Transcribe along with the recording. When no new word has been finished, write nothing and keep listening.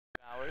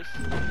hours.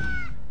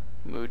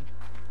 Mood.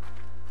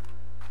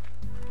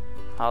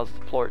 How's the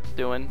plorts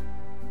doing?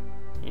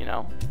 You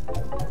know,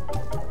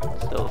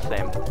 still the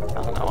same.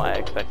 I don't know why I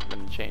expected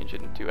them to change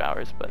it in 2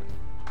 hours, but...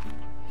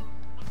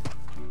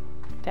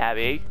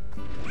 Tabby,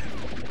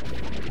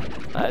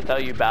 I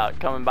tell you about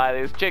coming by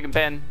this chicken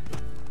pen.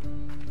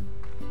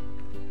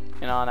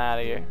 Get on out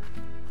of here.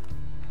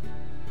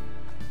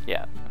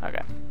 Yeah,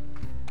 okay.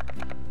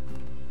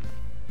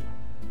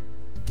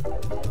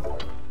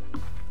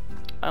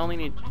 I only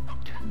need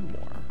 2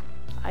 more.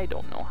 I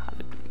don't know how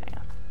to do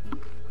math.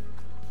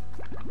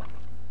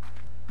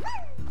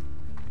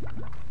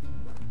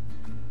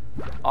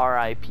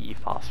 R.I.P.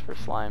 phosphor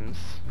slimes.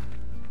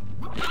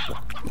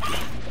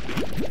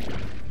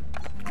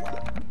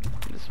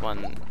 This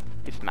one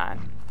is mine.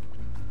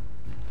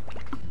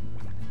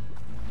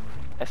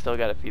 I still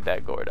gotta feed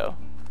that Gordo.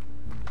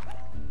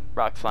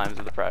 Rock slimes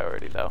are the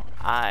priority though.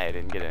 I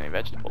didn't get any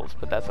vegetables,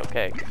 but that's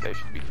okay, because they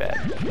should be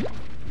fed.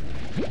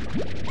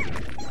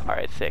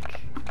 Alright,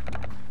 sick.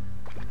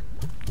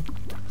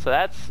 So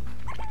that's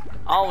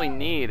all we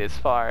need as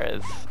far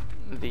as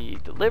the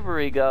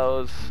delivery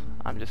goes.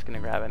 I'm just gonna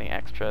grab any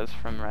extras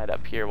from right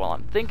up here while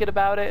I'm thinking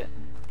about it.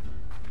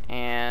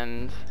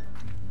 And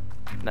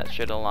that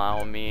should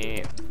allow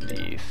me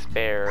the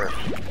spare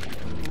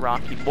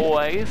Rocky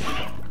Boys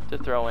to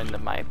throw into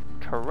my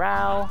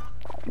corral.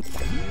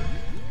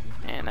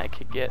 And I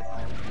could get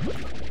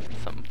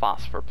some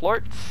phosphor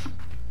plorts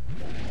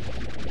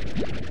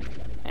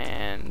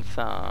and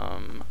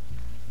some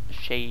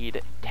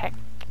shade tech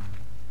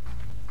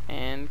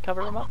and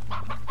cover them up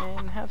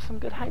and have some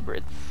good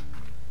hybrids.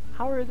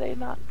 How are they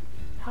not?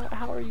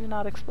 How are you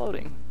not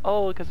exploding?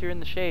 Oh, because you're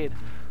in the shade.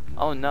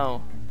 Oh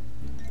no.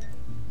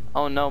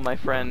 Oh no, my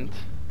friend.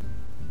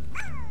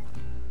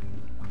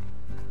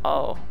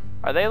 Oh,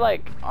 are they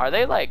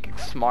like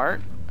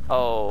smart?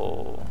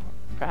 Oh,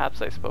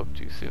 perhaps I spoke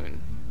too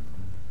soon.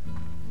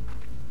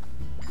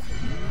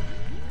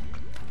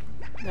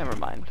 Never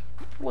mind.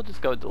 We'll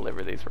just go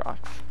deliver these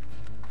rocks.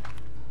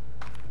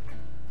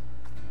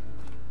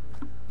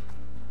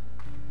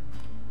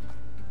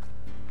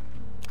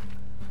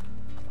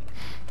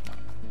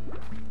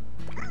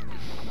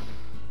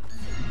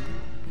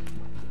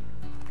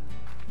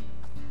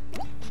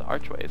 This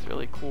archway is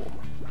really cool.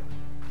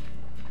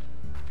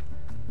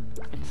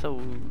 It's so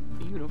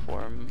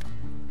uniform.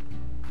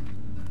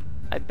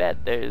 I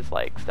bet there's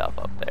like stuff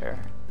up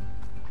there.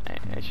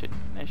 I should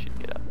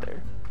get up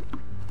there.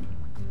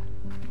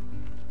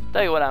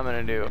 Tell you what I'm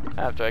gonna do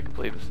after I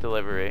complete this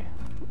delivery.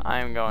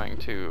 I'm going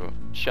to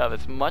shove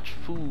as much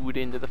food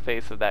into the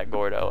face of that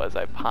Gordo as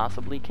I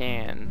possibly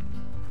can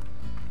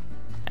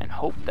and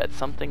hope that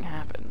something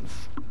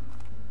happens.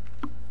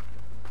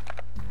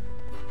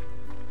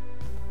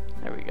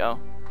 There we go.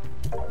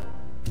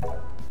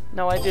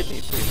 No, I did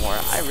need 3 more.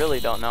 I really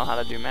don't know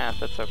how to do math.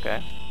 That's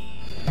okay.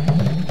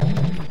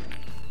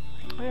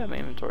 Oh yeah, my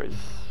inventory's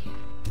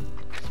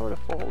sort of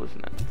full,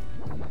 isn't it?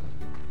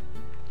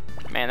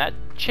 Man, that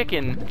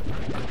chicken...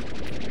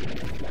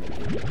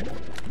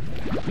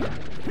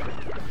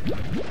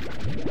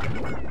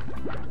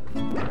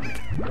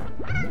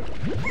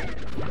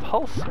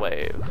 Pulse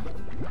wave.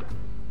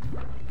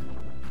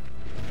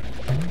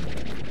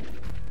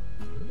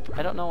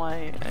 I don't know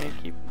why I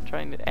keep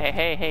trying to...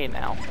 Hey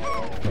now.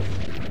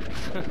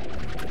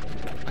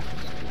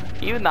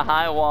 Even the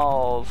high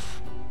walls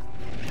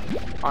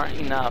aren't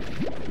enough.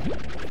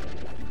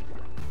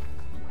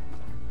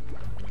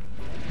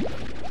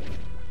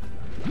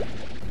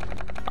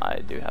 I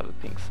do have a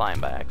pink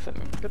slime by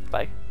accident.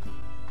 Goodbye.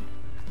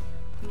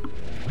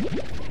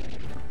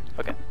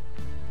 Okay.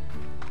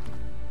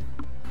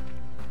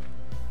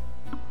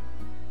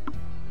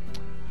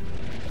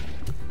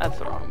 That's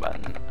the wrong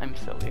button. I'm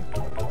silly.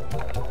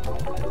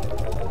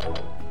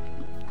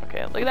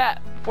 Okay, look at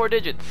that! 4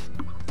 digits!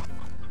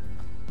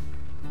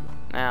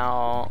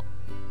 Now,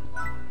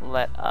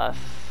 let us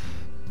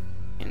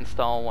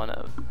install one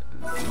of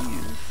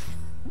these.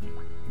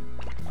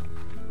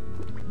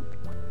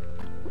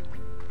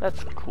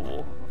 That's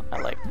cool. I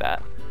like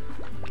that.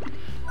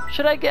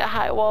 Should I get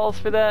high walls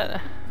for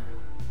that?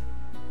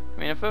 I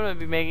mean, if I'm going to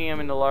be making them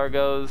into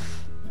Largos,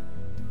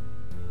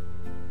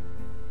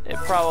 it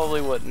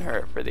probably wouldn't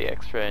hurt for the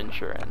extra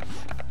insurance.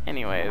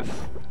 Anyways.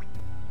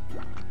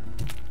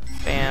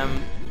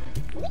 Bam.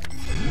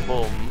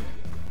 Boom.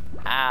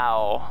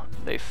 Ow.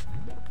 They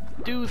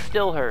do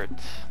still hurt.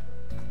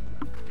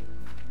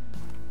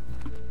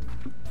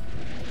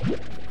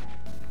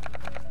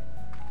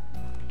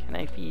 Can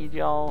I feed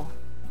y'all?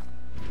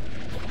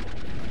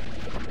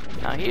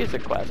 Now here's a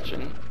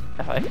question.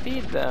 If I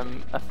feed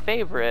them a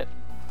favorite...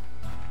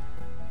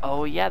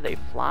 Oh yeah, they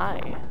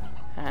fly.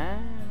 Ah.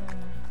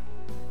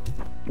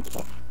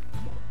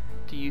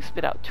 Do you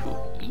spit out 2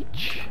 of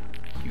each?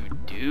 You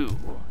do.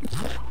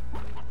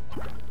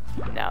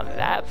 Now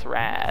that's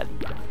rad.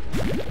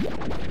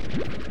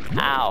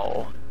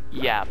 Ow.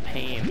 Yeah,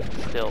 pain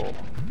still.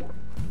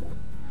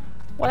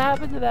 What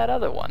happened to that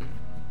other one?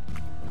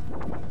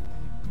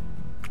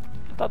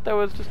 I thought there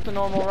was just a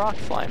normal rock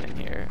slime in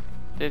here.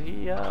 Did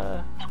he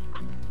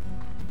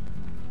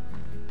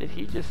Did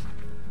he just,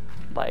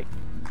 like,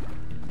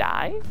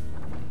 die?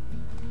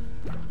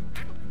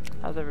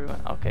 How's everyone?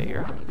 Okay,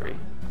 you're hungry.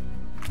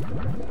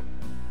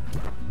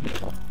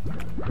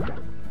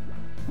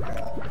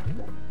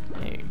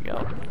 There you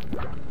go.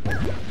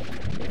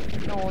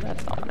 No,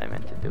 that's not what I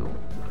meant to do.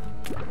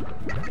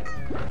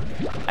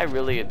 I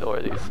really adore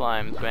these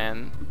slimes,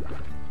 man.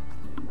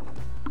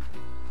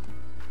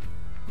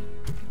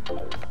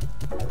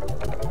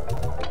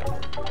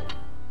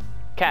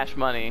 Cash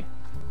money.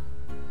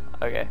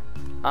 Okay.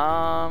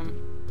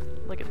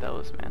 Look at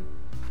those, man.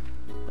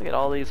 Look at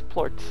all these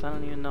plorts. I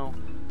don't even know.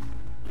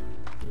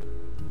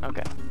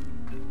 Okay.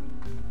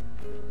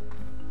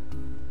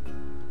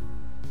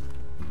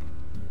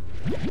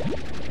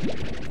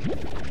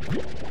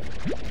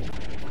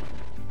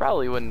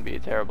 Probably wouldn't be a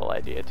terrible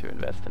idea to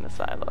invest in a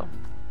silo.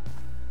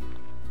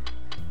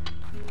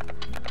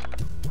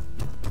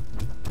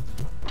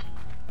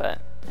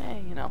 But,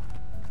 hey, you know.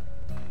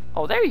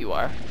 Oh, there you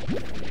are.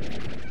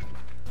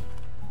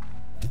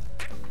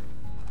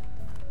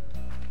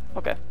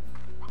 Okay.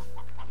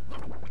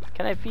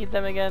 Can I feed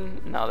them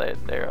again? No,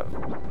 they're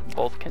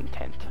both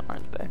content,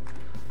 aren't they?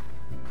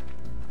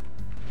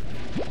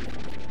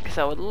 Because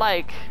I would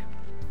like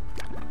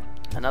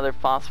another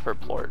phosphor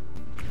plort.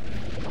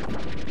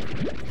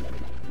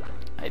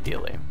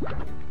 Ideally.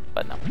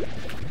 But no.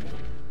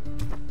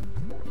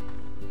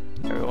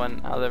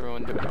 How's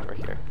everyone doing over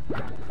here?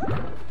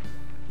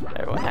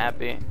 Everyone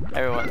happy?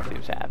 Everyone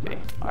seems happy.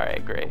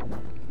 Alright, great.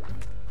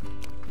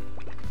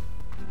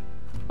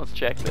 Let's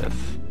check this.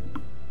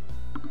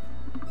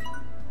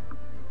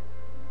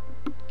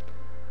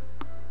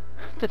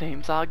 The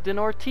name's Ogden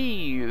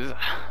Ortiz.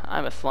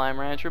 I'm a slime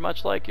rancher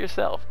much like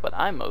yourself, but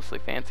I mostly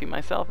fancy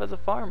myself as a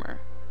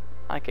farmer.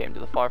 I came to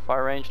the far,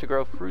 far range to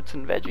grow fruits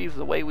and veggies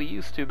the way we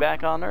used to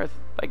back on Earth,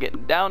 by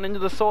getting down into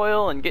the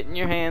soil and getting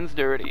your hands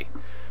dirty.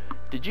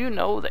 Did you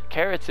know that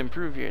carrots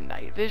improve your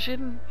night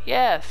vision?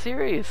 Yeah,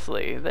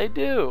 seriously, they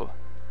do.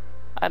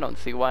 I don't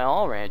see why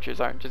all ranchers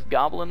aren't just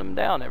gobbling them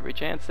down every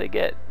chance they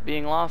get.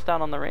 Being lost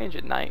out on the range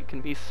at night can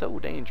be so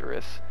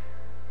dangerous.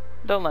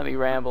 Don't let me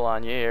ramble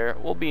on you here.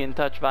 We'll be in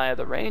touch via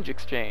the range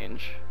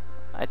exchange.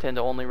 I tend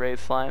to only raise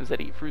slimes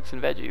that eat fruits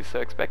and veggies, so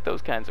expect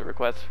those kinds of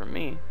requests from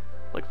me.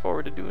 Look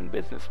forward to doing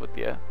business with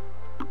you.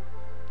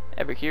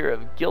 Ever hear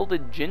of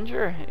gilded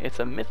ginger? It's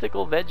a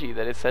mythical veggie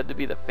that is said to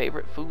be the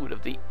favorite food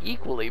of the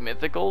equally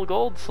mythical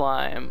gold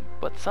slime,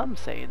 but some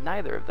say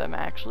neither of them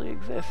actually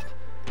exist.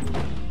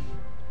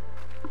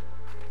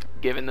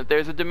 Given that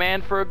there's a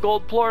demand for a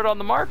gold plort on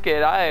the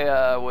market,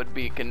 I would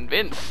be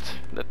convinced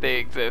that they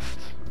exist.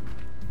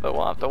 But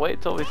we'll have to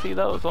wait till we see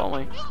those, won't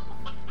we?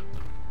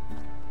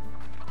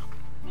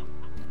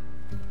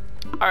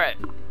 Alright.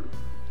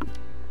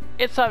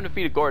 It's time to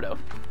feed a Gordo.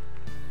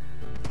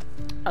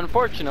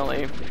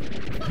 Unfortunately,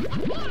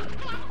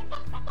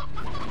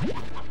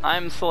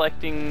 I'm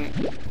selecting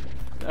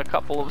a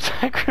couple of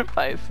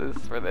sacrifices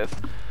for this.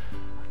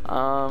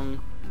 I'll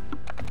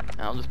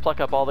just pluck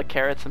up all the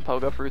carrots and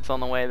pogo fruits on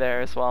the way there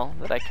as well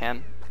that I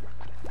can.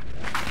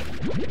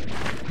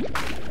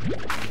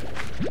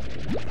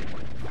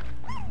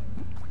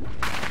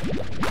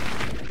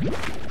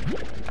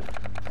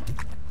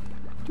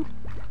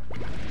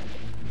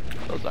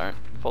 Those aren't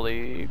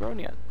fully grown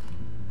yet.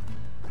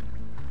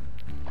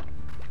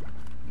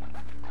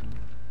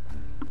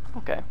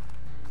 Okay.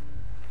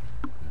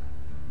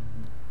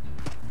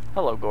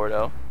 Hello,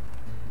 Gordo.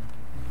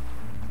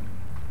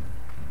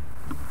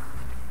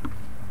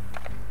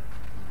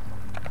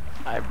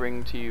 I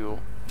bring to you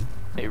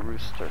a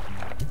rooster,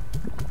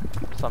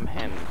 some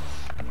hens,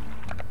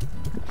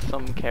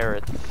 some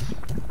carrots.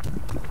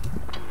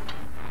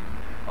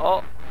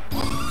 Oh!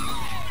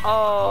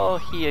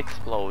 Oh, he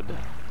exploded.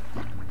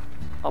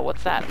 Oh,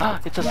 what's that?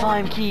 Ah, it's a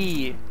slime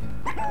key!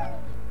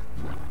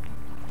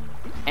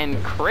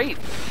 And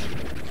crates!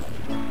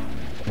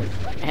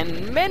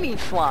 And many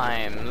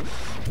slimes!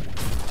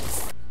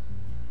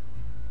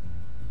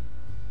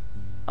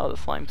 Oh, the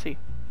slime sea.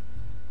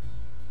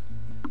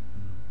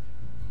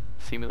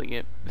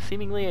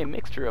 Seemingly a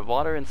mixture of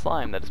water and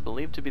slime that is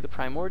believed to be the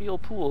primordial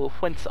pool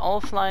whence all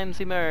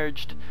slimes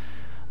emerged,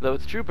 though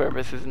its true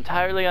purpose is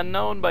entirely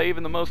unknown by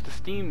even the most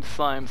esteemed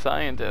slime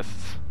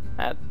scientists.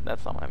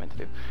 That's not what I meant to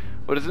do.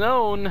 What is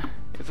known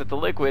is that the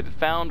liquid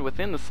found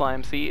within the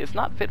slime sea is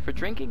not fit for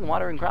drinking,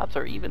 watering crops,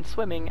 or even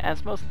swimming,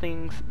 as most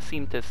things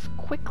seem to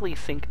quickly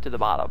sink to the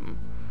bottom.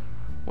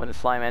 When a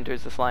slime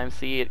enters the slime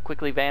sea, it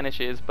quickly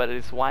vanishes, but it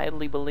is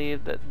widely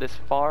believed that this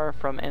far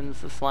from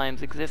ends the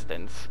slime's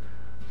existence.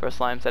 For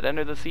slimes that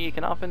enter the sea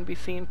can often be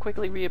seen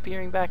quickly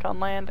reappearing back on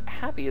land,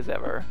 happy as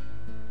ever.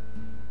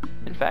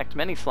 In fact,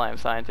 many slime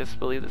scientists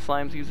believe that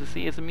slimes use the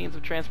sea as a means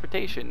of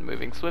transportation,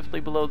 moving swiftly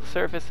below the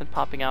surface and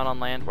popping out on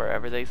land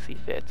wherever they see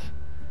fit.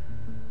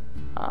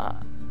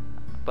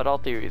 But all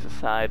theories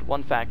aside,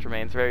 one fact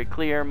remains very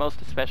clear,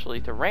 most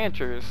especially to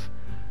ranchers.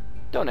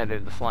 Don't enter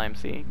the slime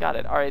sea. Got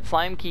it. Alright,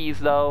 slime keys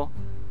though.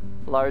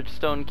 Large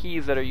stone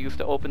keys that are used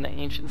to open the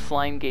ancient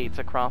slime gates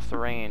across the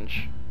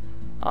range.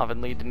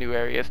 Often lead to new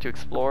areas to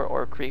explore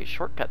or create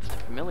shortcuts to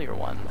familiar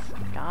ones.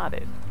 Got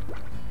it.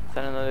 Is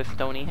that another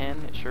stony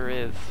hen? It sure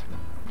is.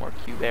 More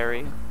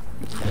Keeeey.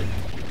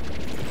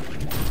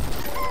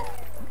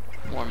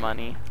 More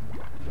money.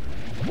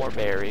 More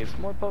berries.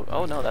 More pogo.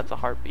 Oh no, that's a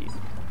heartbeat.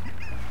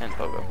 And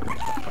pogo.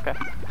 Okay.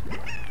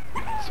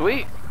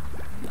 Sweet!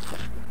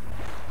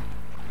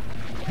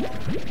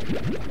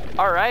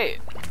 Alright.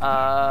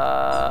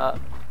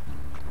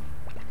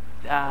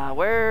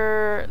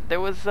 Where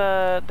there was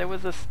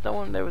a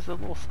stone, there was a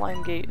little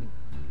slime gate.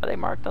 Are they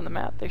marked on the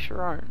map? They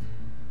sure aren't.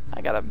 I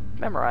gotta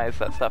memorize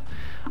that stuff.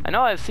 I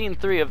know I've seen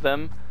 3 of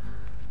them.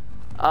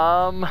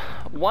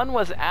 One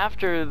was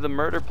after the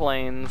murder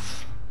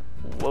plains.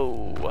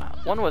 Whoa.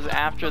 One was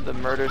after the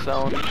murder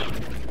zone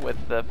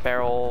with the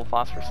feral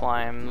phosphor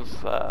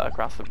slimes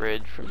across the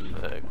bridge from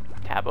the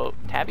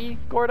Tabby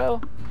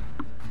Gordo.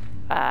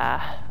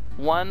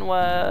 One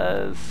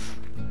was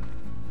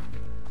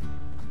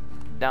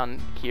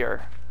down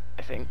here,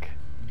 I think,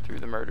 through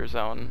the murder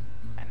zone.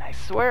 And I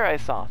swear I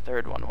saw a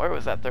 3rd one. Where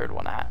was that 3rd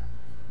one at?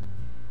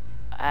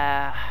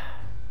 I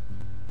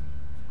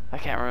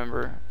can't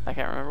remember. I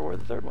can't remember where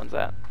the 3rd one's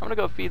at. I'm gonna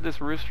go feed this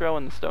roostro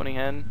and the stony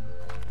hen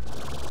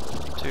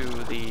to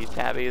the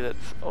tabby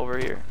that's over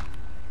here.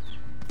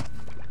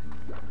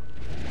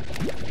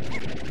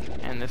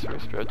 And this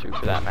roostro too,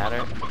 for that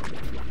matter.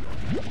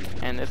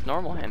 And this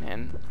normal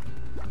hen.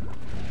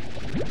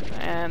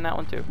 And that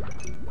one too.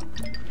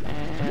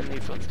 And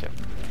these ones too.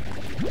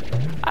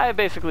 I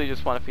basically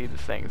just want to feed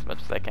this thing as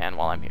much as I can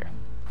while I'm here.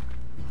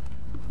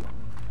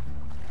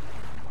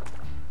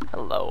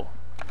 Hello.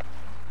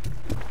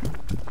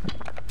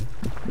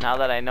 Now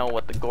that I know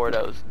what the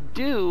Gordos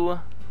do,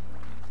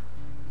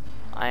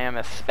 I am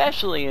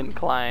especially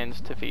inclined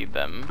to feed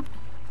them.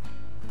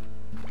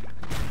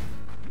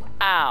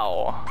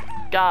 Ow!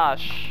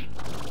 Gosh!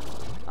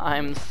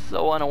 I'm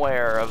so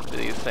unaware of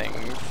these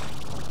things.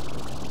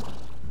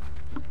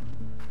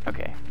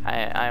 Okay,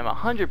 I am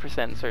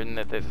 100% certain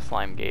that there's a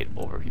slime gate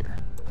over here.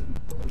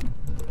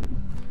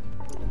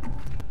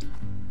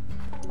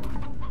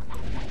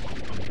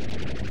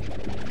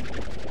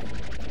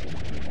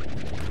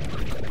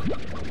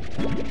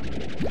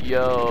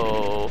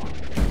 Yo.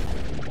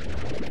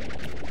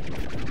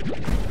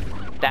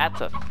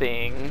 That's a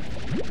thing.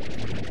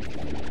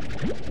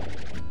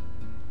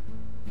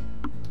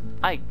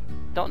 I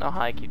don't know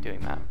how I keep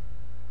doing that.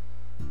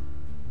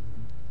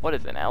 What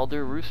is an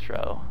elder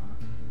roostro?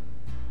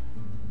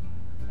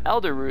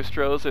 Elder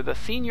roostros are the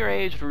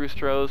senior-aged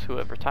roostros who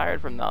have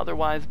retired from the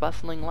otherwise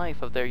bustling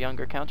life of their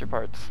younger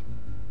counterparts.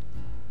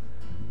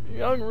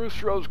 Young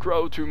roostros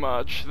grow too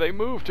much, they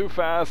move too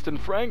fast, and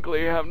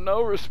frankly have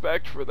no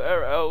respect for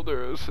their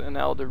elders, an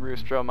elder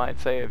roostro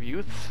might say of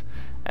youths,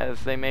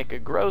 as they make a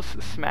gross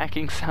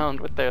smacking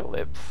sound with their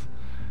lips.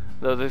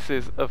 Though this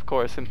is, of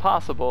course,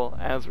 impossible,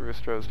 as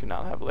roostros do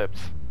not have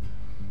lips.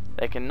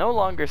 They can no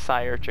longer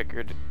sire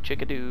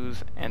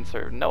chickadoos and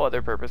serve no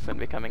other purpose than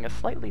becoming a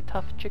slightly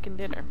tough chicken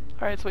dinner.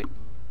 Alright, sweet.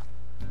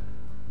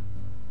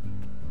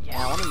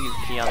 Yeah, I want to use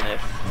key on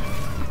this.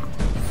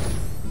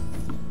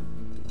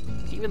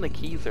 Even the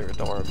keys are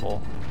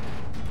adorable.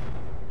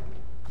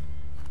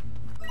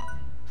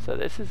 So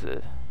this is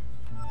a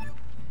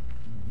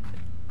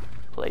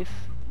place?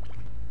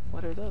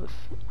 What are those?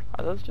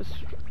 Are those just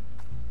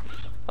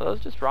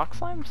rock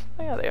slimes?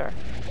 Oh yeah, they are.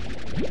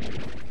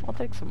 I'll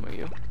take some of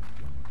you.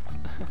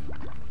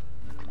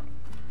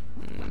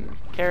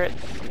 Carrots,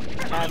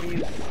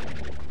 tabbies.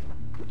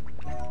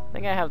 I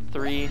think I have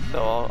 3,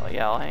 so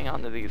I'll hang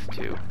on to these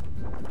 2.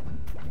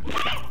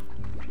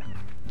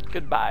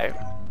 Goodbye.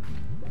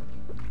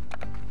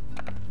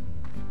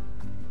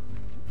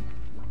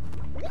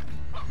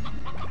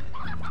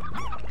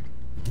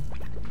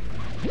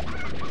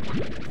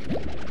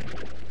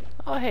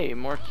 Oh hey,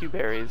 more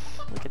Keeeey.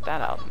 Look at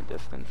that out in the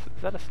distance.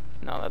 Is that a...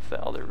 No, that's the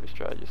elder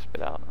rooster I just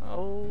spit out.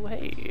 Oh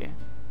hey.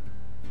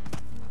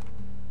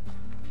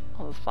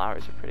 All those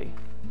flowers are pretty.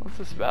 What's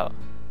this about?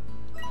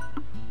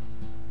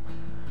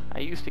 I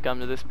used to come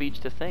to this beach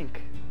to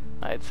think.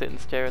 I'd sit and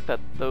stare at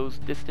those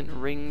distant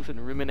rings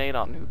and ruminate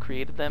on who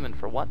created them and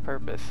for what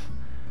purpose.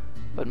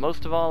 But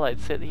most of all,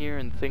 I'd sit here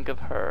and think of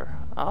her.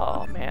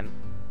 Oh man.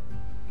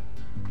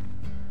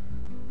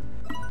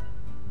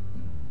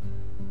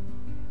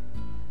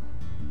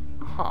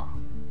 Huh.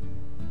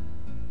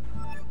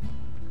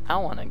 I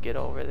want to get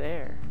over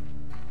there.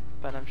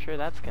 But I'm sure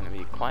that's going to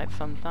be quite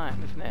some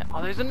time, isn't it?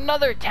 Oh, there's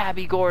another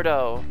Tabby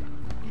Gordo!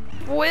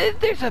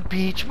 Wait, there's a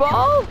beach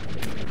ball?!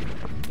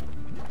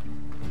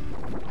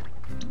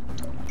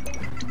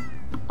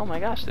 Oh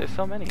my gosh, there's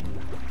so many.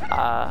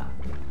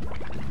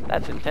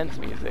 That's intense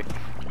music. Did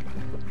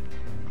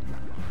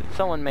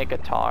someone make a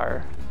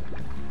tar?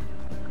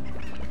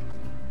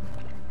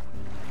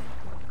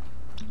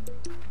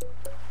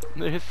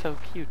 They're so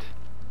cute.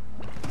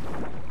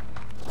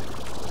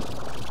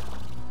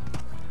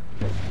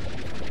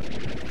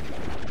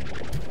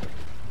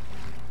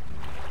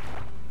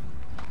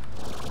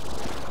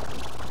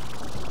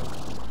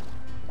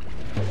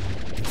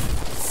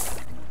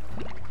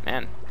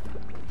 Man.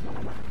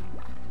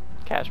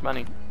 Cash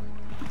money.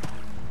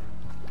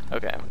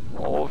 Okay.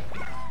 Oh.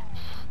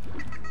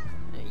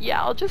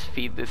 Yeah, I'll just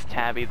feed this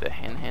tabby the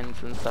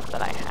hens and stuff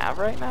that I have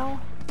right now.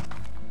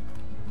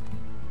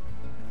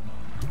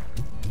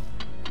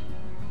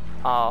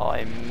 Oh,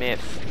 I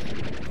missed.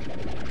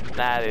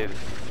 That is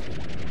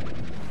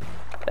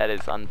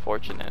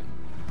unfortunate.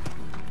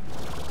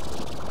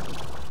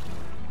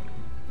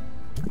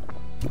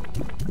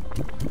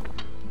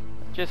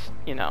 Just,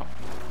 you know,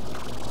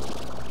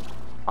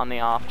 on the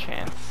off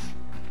chance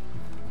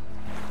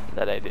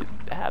that I did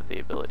have the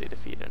ability to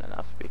feed it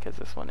enough, because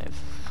this one is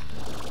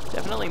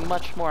definitely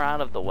much more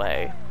out of the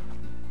way.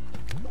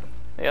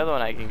 The other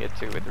one I can get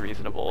to with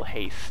reasonable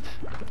haste.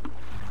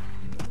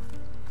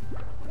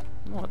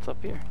 Oh, what's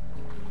up here?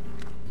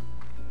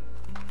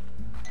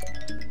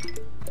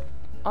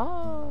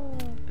 Oh,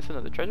 it's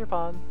another treasure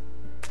pod.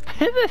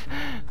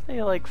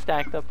 They like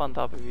stacked up on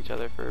top of each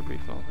other for a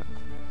brief moment.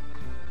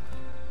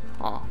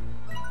 Huh.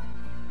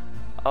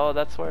 Oh,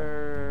 that's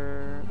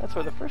where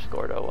the first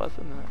Gordo was,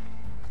 isn't it?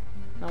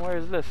 Now where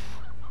is this?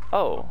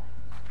 Oh.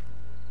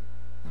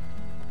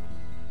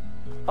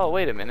 Oh,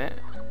 wait a minute.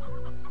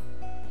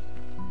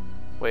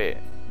 Wait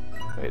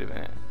a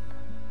minute.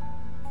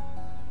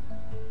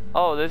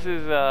 Oh, this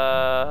is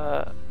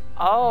the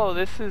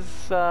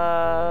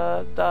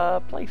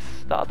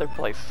place, the other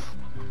place.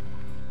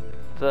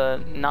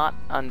 The not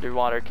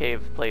underwater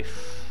cave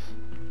place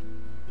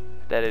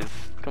that is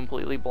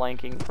completely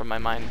blanking from my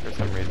mind for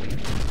some reason.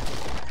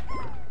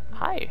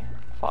 Hi,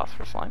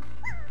 phosphor slime.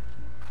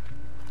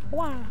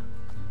 Wow.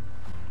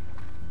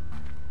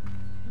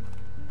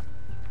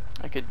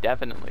 I could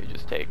definitely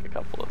just take a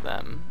couple of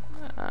them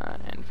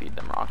and feed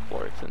them rock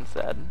florets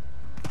instead.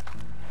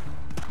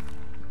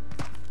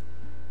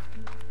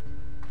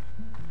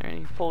 Are there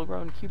any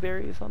full-grown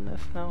Q-berries on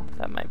this? No?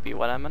 That might be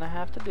what I'm gonna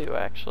have to do,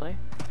 actually.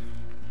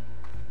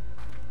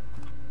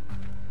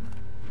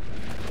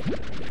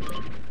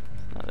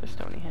 Another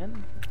stony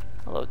hen.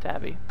 Hello,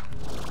 Tabby.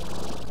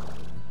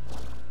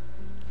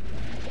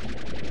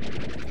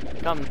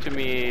 Come to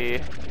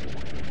me.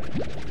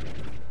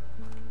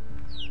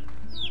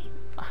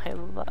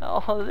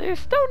 Oh, there's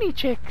stony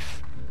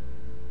chicks.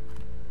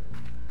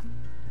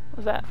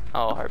 What's that?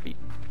 Oh, heartbeat.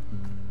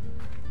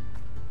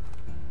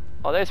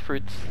 Oh, there's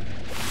fruits.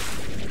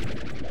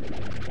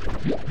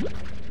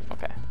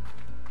 Okay.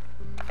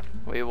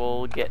 We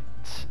will get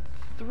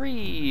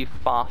 3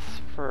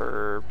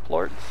 phosphor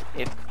plorts,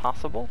 if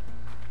possible.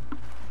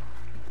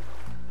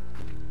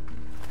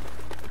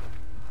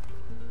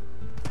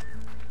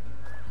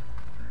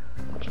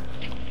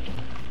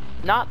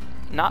 Not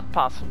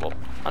possible.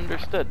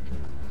 Understood.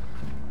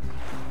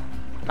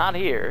 Not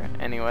here,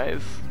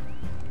 anyways.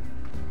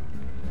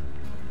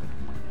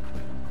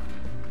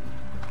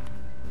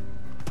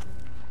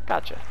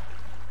 Gotcha.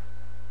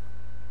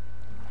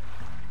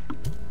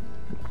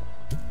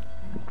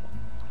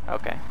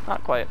 Okay,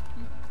 not quite.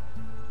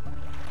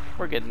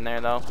 We're getting there,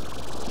 though.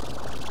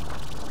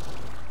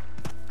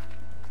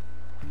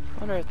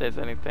 Wonder if there's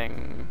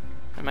anything...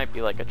 There might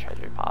be like a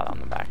treasure pod on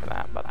the back of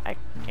that, but I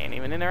can't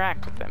even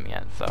interact with them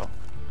yet, so...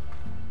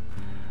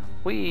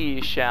 We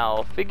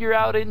shall figure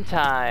out in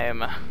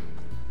time.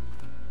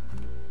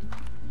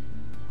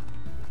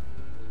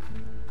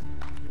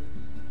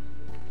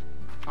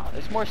 Oh,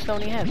 there's more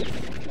stony hens.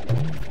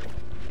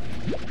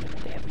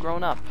 They have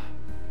grown up.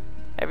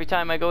 Every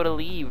time I go to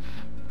leave,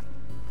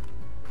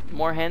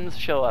 more hens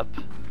show up.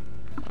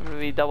 I'm gonna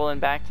be doubling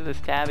back to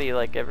this tabby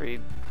like every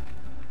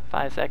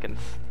 5 seconds.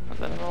 Was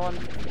that another one?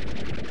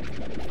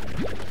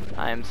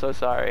 I am so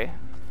sorry.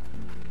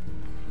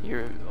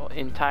 Your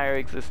entire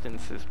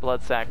existence is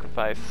blood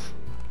sacrifice.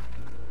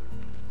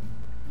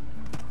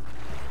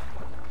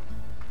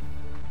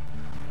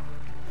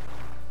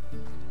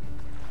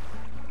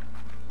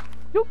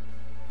 Yoop.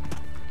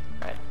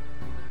 Right.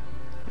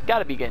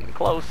 Gotta be getting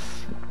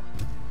close.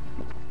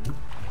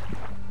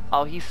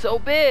 Oh, he's so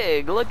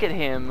big! Look at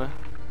him!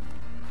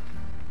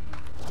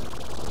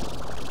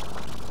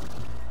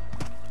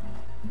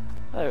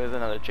 Oh, there was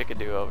another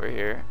chickadee over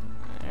here.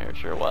 There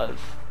sure was.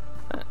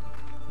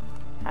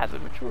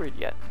 Hasn't matured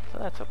yet, so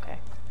that's okay.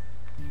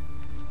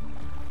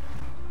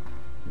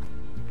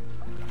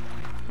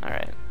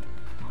 Alright.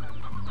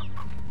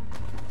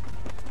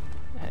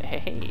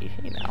 Hey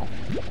now.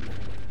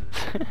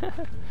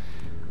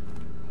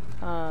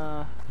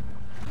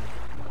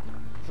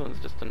 This one's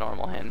just a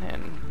normal hen.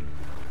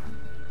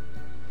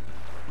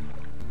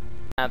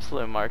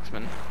 Absolute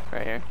marksman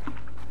right here.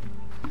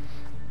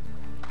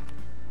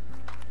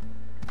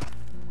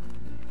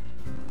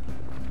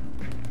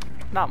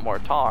 Not more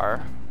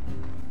tar.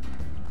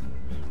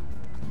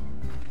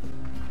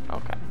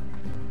 Okay.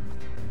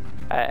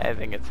 I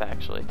think it's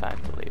actually time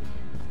to leave.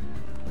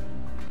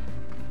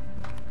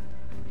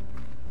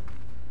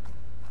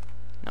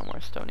 No more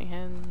stony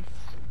hens.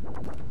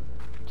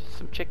 Just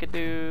some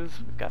chickadoos.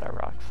 We've got our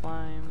rock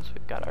slimes.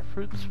 We've got our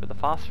fruits for the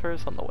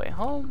phosphors on the way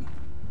home.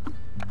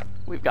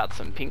 We've got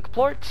some pink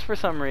plorts for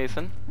some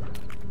reason.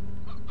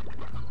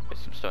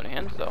 There's some stony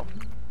hens though.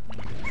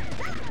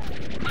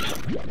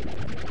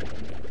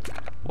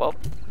 Well.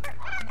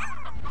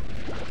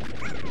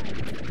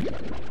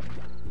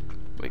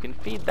 We can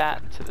feed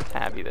that to the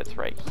tabby that's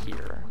right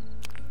here.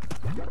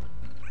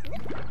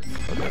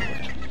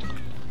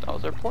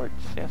 Those are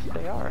ports, yes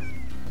they are.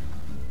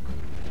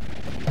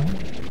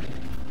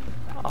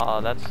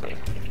 Oh, that's safe.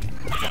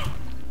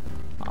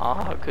 Oh,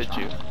 how could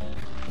you?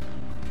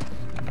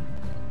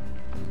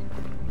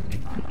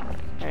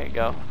 There you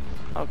go.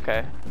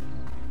 Okay.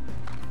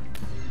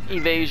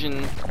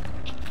 Evasion.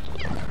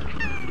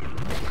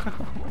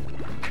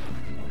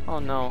 Oh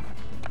no.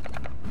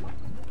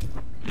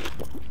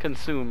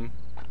 Consume.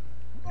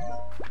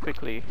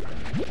 Quickly.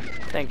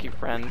 Thank you,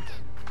 friend.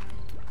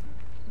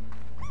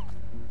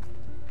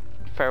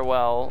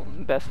 Farewell.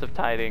 Best of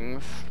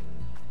tidings.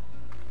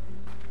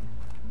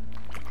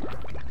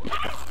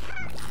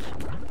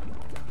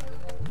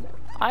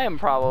 I am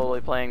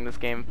probably playing this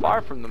game far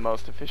from the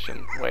most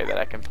efficient way that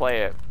I can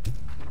play it.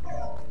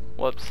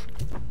 Whoops.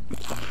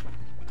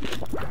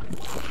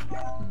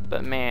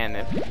 But man,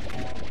 if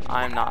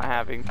I'm not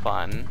having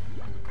fun,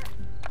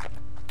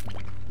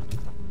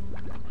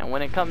 and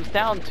when it comes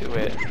down to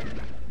it,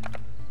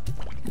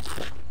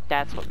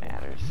 that's what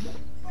matters.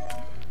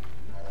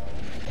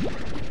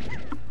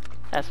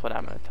 That's what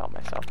I'm gonna tell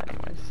myself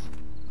anyways.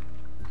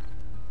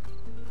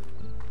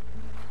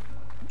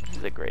 This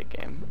is a great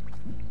game.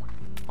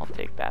 I'll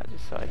take that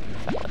just so I can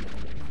sell it.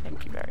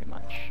 Thank you very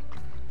much.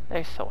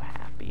 They're so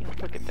happy.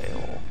 Look at their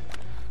little...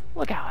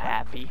 Look how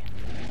happy.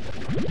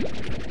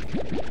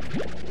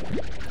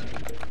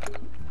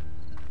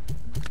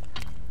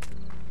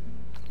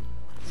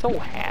 So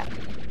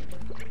happy.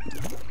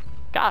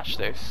 Gosh,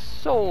 there's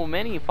so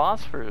many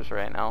phosphors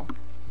right now.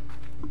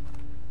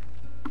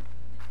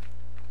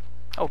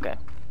 Okay.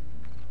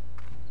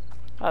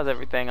 How's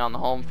everything on the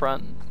home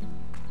front?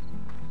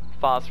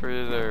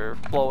 Phosphors are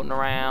floating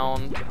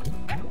around.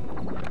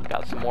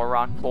 Got some more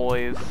rock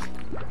boys.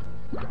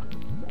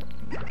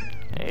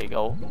 There you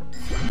go.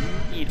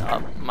 Eat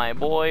up, my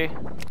boy.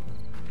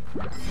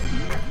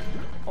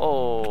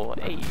 Oh,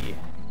 hey.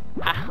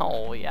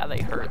 Ow, yeah,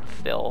 they hurt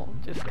still.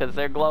 Just because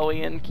they're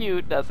glowy and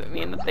cute doesn't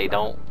mean that they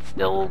don't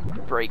still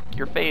break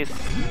your face.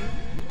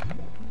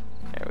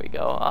 There we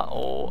go.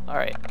 Uh-oh.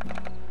 Alright.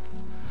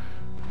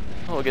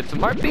 We'll get some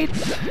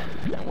heartbeats,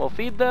 and we'll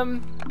feed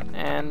them.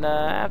 And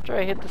after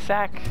I hit the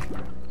sack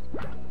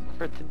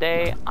for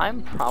today,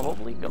 I'm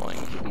probably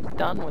going to be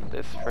done with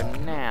this for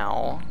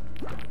now.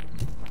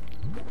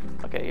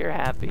 Okay, you're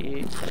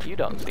happy. You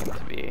don't seem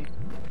to be.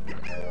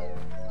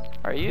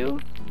 Are you?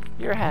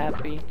 You're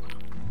happy.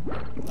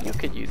 You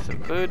could use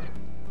some food.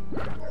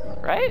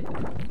 Right?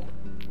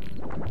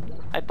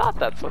 I thought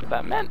that's what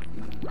that meant.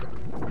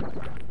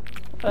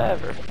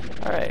 Whatever.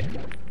 Alright.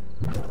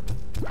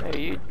 Hey,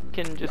 you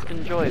can just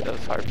enjoy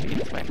those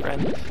heartbeats, my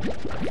friends.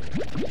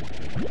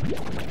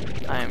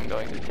 I am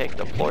going to take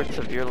the plorts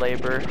of your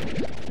labor,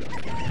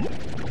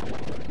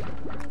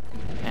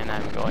 and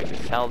I'm going to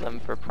sell them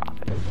for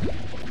profit.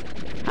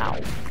 Ow.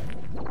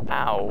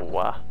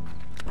 Ow.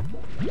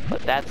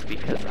 But that's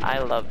because I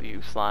love you,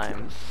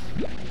 slimes.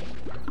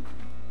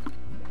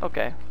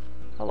 Okay.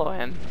 Hello,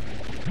 hen.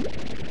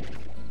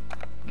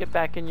 Get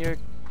back in your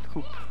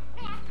coop.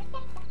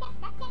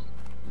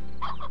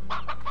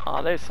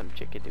 Oh, there's some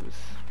chickadoos.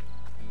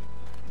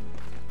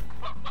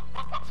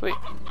 Sweet.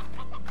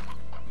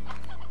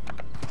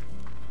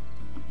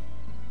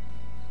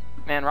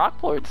 Man,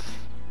 rock plorts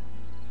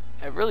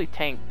have really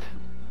tanked.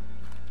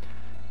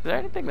 Is there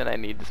anything that I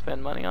need to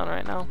spend money on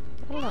right now?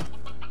 I don't know.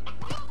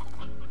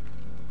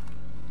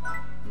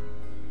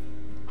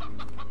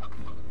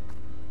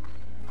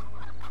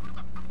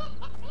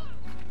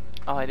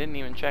 Oh, I didn't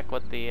even check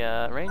what the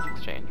range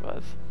exchange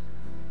was.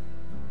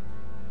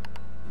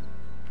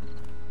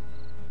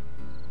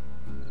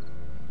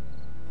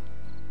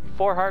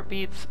 4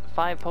 heartbeats,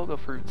 5 pogo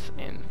fruits,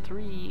 and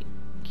 3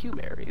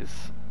 Keeeey.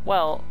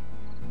 Well,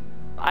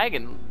 I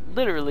can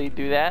literally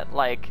do that,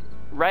 like,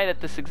 right at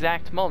this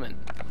exact moment.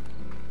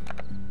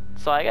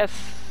 So I guess,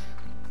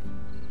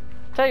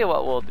 tell you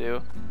what we'll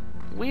do.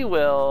 What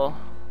will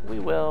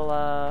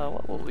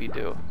we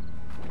do?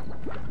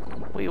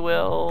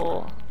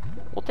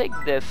 We'll take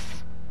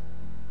this.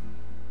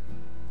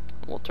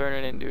 We'll turn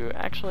it into,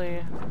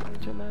 actually, can we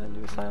turn that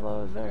into a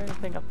silo? Is there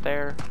anything up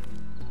there?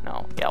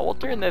 No. Yeah, we'll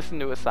turn this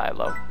into a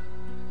silo.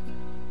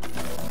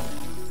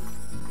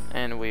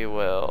 And we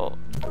will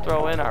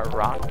throw in our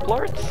rock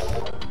plorts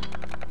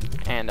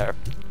and our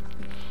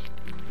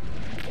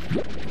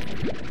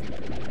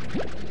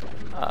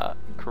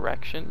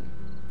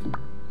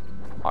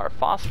our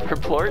phosphor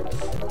plorts,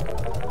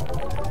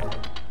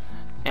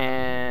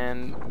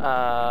 and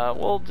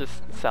we'll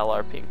just sell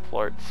our pink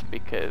plorts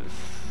because,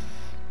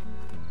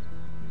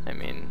 I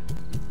mean,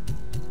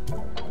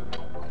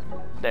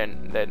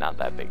 they're not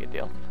that big a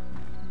deal.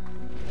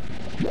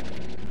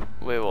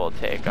 We will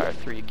take our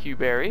 3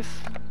 Keeeey.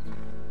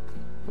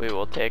 We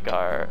will take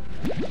our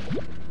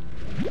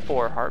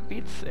 4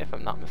 heartbeats, if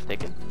I'm not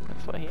mistaken.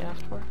 That's what he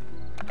asked for.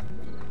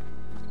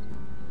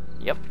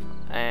 Yep.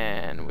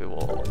 And we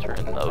will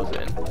turn those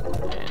in,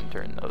 and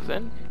turn those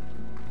in.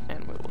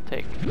 And we will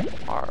take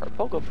our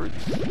pogo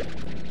fruits.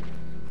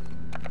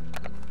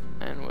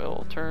 And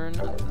we'll turn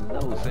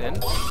those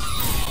in.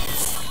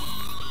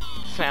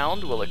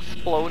 Sound will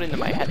explode into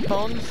my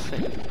headphones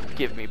and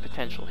give me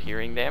potential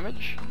hearing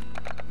damage.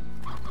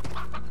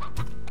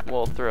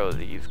 We'll throw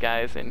these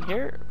guys in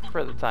here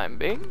for the time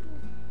being.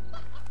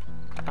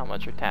 How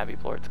much are tabby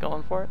plorts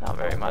going for? Not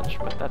very much,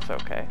 but that's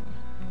okay.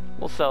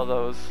 We'll sell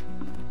those.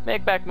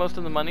 Make back most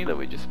of the money that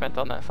we just spent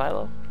on that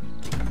silo.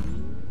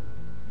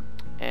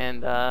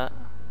 And I'll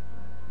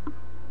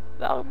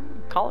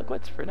call it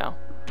quits for now.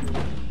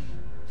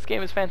 This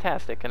game is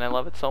fantastic and I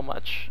love it so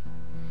much.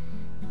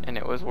 And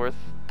it was worth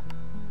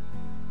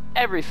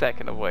every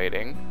second of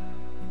waiting.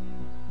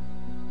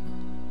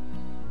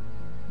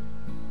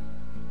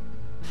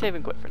 Save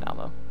and quit for now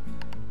though.